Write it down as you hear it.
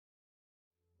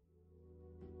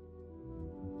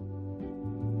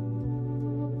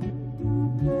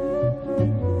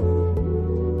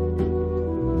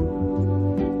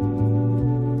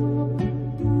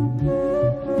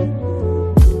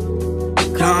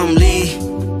calmly,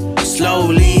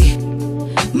 slowly.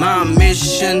 My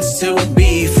mission's to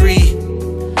be free,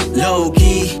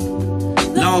 low-key,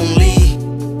 lonely,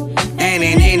 and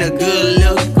it ain't a good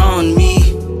look on me.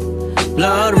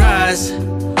 Blood rise,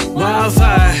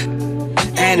 wildfire,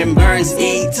 and it burns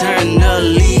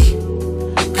eternally.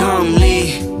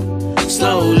 Calmly,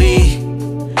 slowly,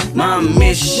 my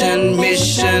mission.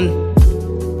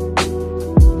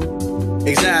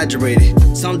 Exaggerated.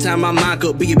 Sometimes my mind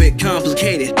could be a bit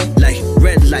complicated. Like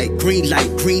red light, green light,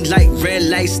 red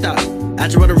light, stop. I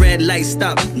just want a red light,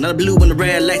 stop. Not blue when the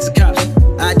red lights are cops.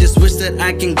 I just wish that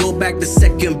I can go back the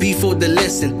second before the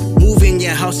lesson. Move in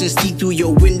your house and see through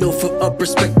your window for a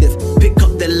perspective. Pick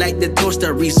up the light, the torch,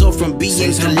 the result from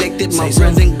being collected. My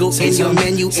present go in your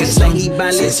menu and slightly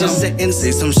balance your settings.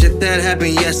 Say some shit that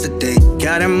happened yesterday.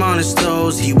 Got him on his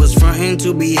toes, he was frontin'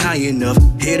 to be high enough.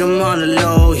 Hit him on the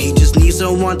low, he just needs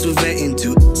someone to vent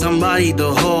into. Somebody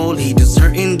to hold, he just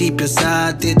hurting deep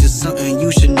inside. Did just something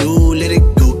you should know. Let it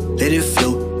go, let it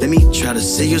flow. Let me try to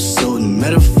say your soul in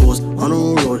metaphors. On the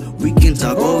road, we can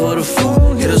talk over the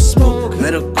phone. Hit a smoke,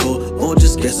 medical, or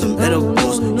just get some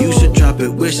edibles. You should drop it,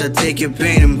 wish I'd take your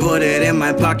pain and put it in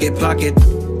my pocket.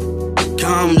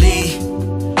 Calmly,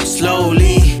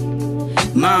 slowly,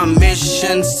 my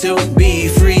mission's to be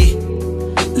free,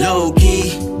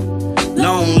 low-key,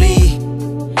 lonely,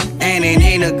 and it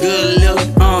ain't a good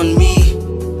look on me.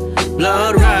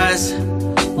 Blood rise,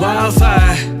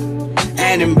 wildfire,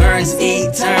 and it burns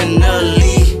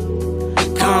eternally.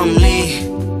 Calmly,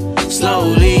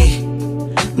 slowly,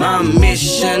 my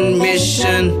mission.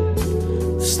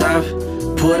 Stop,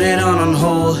 put it on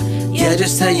hold. Yeah,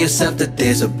 just tell yourself that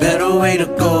there's a better way to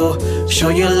go. Show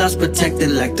your love's protected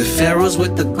like the pharaohs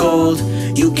with the gold.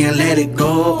 You can't let it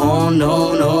go, oh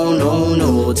no.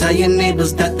 Tell your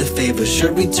neighbors that the favor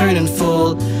should return in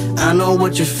full. I know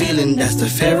what you're feeling, that's the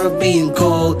fear of being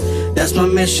cold. That's my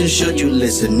mission, should you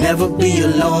listen, never be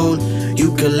alone.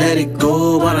 You can let it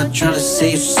go while I try to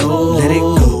save your soul. Let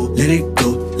it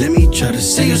go, let me try to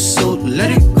save your soul.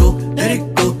 Let it go,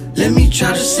 let me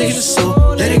try to save your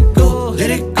soul. Let it go,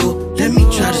 let me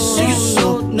try to save your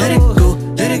soul. Let it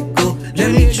go,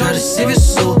 let me try to save your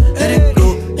soul. Let it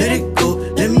go,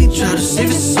 let me try to save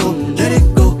your soul. Let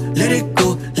it go,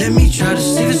 let me try to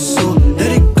save your soul.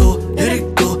 Let it go,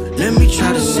 let me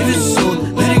try to save your soul.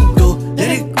 Let it go,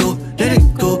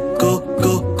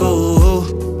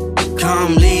 go.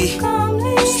 Calmly,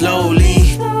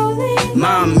 slowly,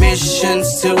 my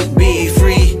mission's to be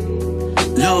free,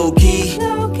 low-key,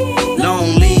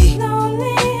 lonely,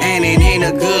 and it ain't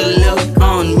a good look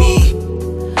on me.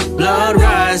 Blood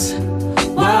rise,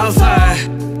 wildfire,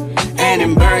 and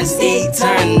it burns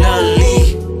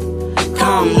eternally.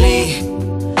 Calmly,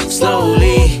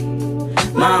 slowly,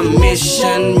 my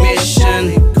mission.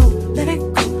 Let it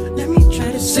go, let me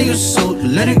try to save your soul.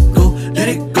 Let it go,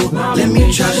 let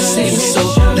me try to save your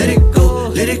soul. Let it go,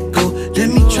 let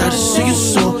me try to save your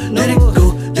soul. Let it go,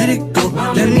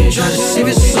 let me try to save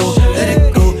your soul. Let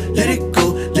it go,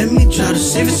 let me try to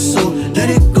save your soul. Let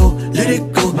it go,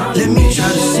 let me